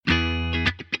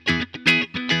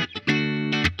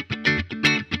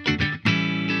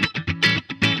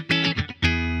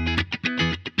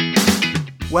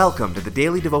Welcome to the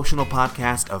daily devotional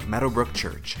podcast of Meadowbrook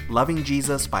Church, loving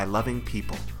Jesus by loving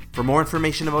people. For more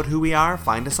information about who we are,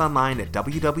 find us online at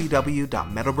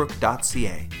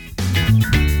www.meadowbrook.ca.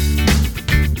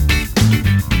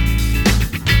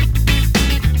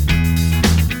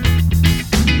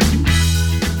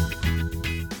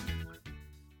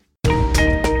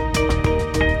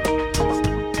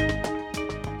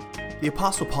 The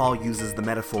Apostle Paul uses the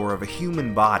metaphor of a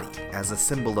human body as a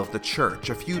symbol of the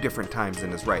church a few different times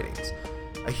in his writings.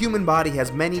 A human body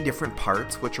has many different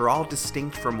parts which are all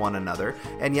distinct from one another,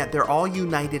 and yet they're all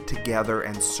united together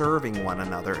and serving one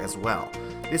another as well.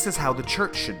 This is how the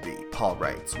church should be, Paul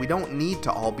writes. We don't need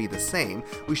to all be the same.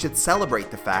 We should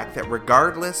celebrate the fact that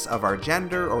regardless of our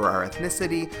gender or our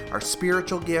ethnicity, our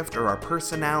spiritual gift or our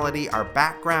personality, our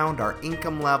background, our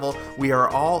income level, we are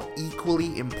all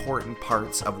equally important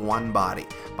parts of one body.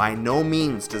 By no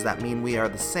means does that mean we are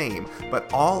the same,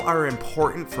 but all are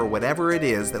important for whatever it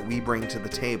is that we bring to the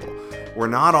table. We're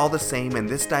not all the same, and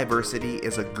this diversity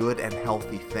is a good and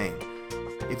healthy thing.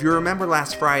 If you remember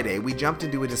last Friday, we jumped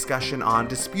into a discussion on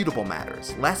disputable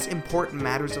matters, less important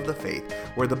matters of the faith,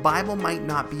 where the Bible might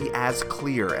not be as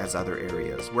clear as other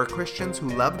areas, where Christians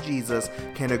who love Jesus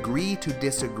can agree to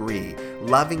disagree,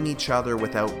 loving each other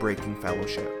without breaking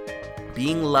fellowship.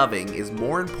 Being loving is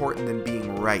more important than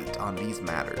being right on these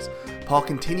matters. Paul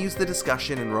continues the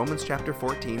discussion in Romans chapter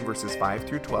 14, verses 5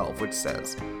 through 12, which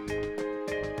says,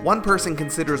 "One person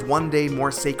considers one day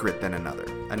more sacred than another.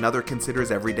 Another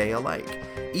considers every day alike.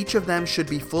 Each of them should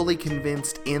be fully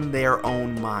convinced in their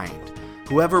own mind.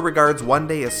 Whoever regards one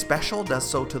day as special does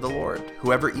so to the Lord.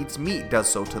 Whoever eats meat does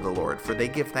so to the Lord, for they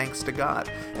give thanks to God.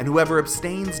 And whoever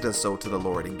abstains does so to the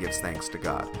Lord and gives thanks to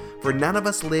God. For none of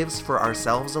us lives for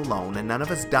ourselves alone, and none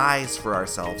of us dies for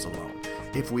ourselves alone.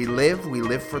 If we live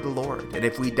for the Lord. And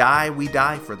if we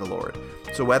die for the Lord.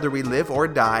 So whether we live or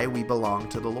die, we belong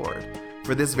to the Lord.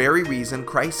 For this very reason,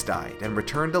 Christ died and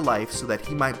returned to life so that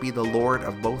he might be the Lord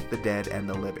of both the dead and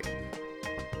the living.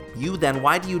 You then,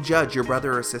 why do you judge your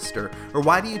brother or sister? Or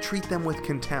why do you treat them with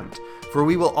contempt? For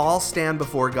we will all stand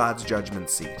before God's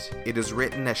judgment seat. It is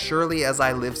written, as surely as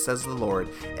I live, says the Lord,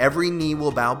 every knee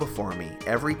will bow before me,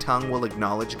 every tongue will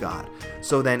acknowledge God.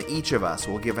 So then each of us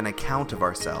will give an account of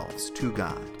ourselves to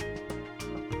God."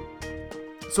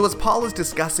 So as Paul is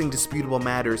discussing disputable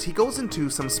matters, he goes into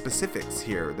some specifics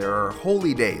here. There are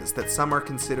holy days that some are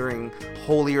considering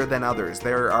holier than others.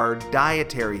 There are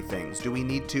dietary things. Do we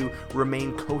need to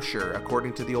remain kosher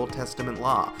according to the Old Testament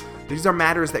law? These are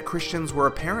matters that Christians were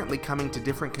apparently coming to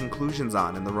different conclusions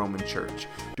on in the Roman Church.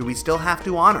 Do we still have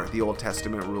to honor the Old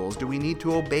Testament rules? Do we need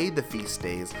to obey the feast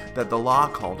days that the law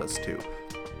called us to?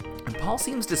 And Paul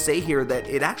seems to say here that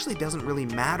it actually doesn't really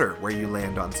matter where you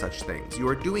land on such things. You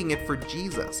are doing it for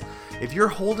Jesus. If you're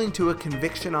holding to a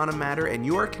conviction on a matter and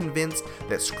you are convinced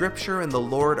that Scripture and the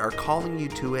Lord are calling you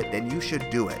to it, then you should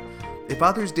do it. If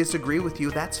others disagree with you,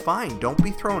 that's fine. Don't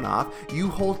be thrown off. You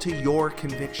hold to your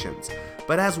convictions.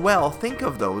 But as well, think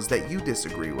of those that you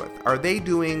disagree with. Are they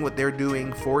doing what they're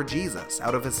doing for Jesus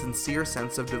out of a sincere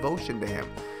sense of devotion to him?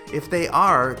 If they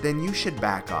are, then you should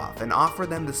back off and offer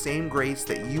them the same grace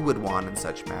that you would want in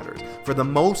such matters. For the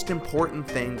most important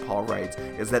thing, Paul writes,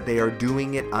 is that they are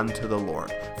doing it unto the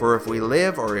Lord. For if we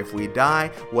live or if we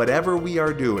die, whatever we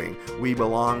are doing, we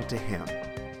belong to him.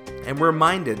 And we're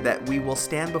reminded that we will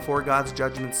stand before God's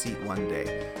judgment seat one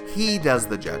day. He does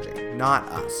the judging, not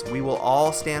us. We will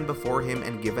all stand before him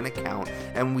and give an account,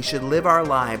 and we should live our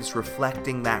lives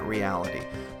reflecting that reality.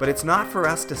 But it's not for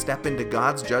us to step into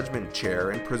God's judgment chair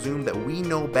and presume that we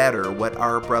know better what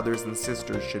our brothers and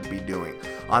sisters should be doing.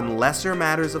 On lesser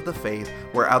matters of the faith,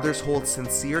 where others hold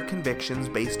sincere convictions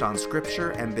based on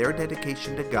Scripture and their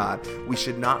dedication to God, we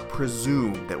should not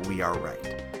presume that we are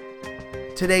right.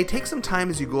 Today, take some time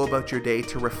as you go about your day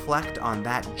to reflect on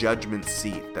that judgment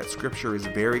seat that Scripture is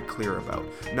very clear about.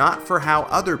 Not for how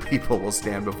other people will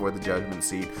stand before the judgment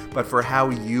seat, but for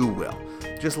how you will.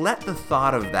 Just let the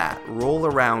thought of that roll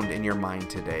around in your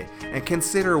mind today, and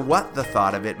consider what the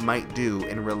thought of it might do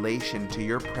in relation to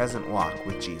your present walk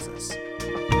with Jesus.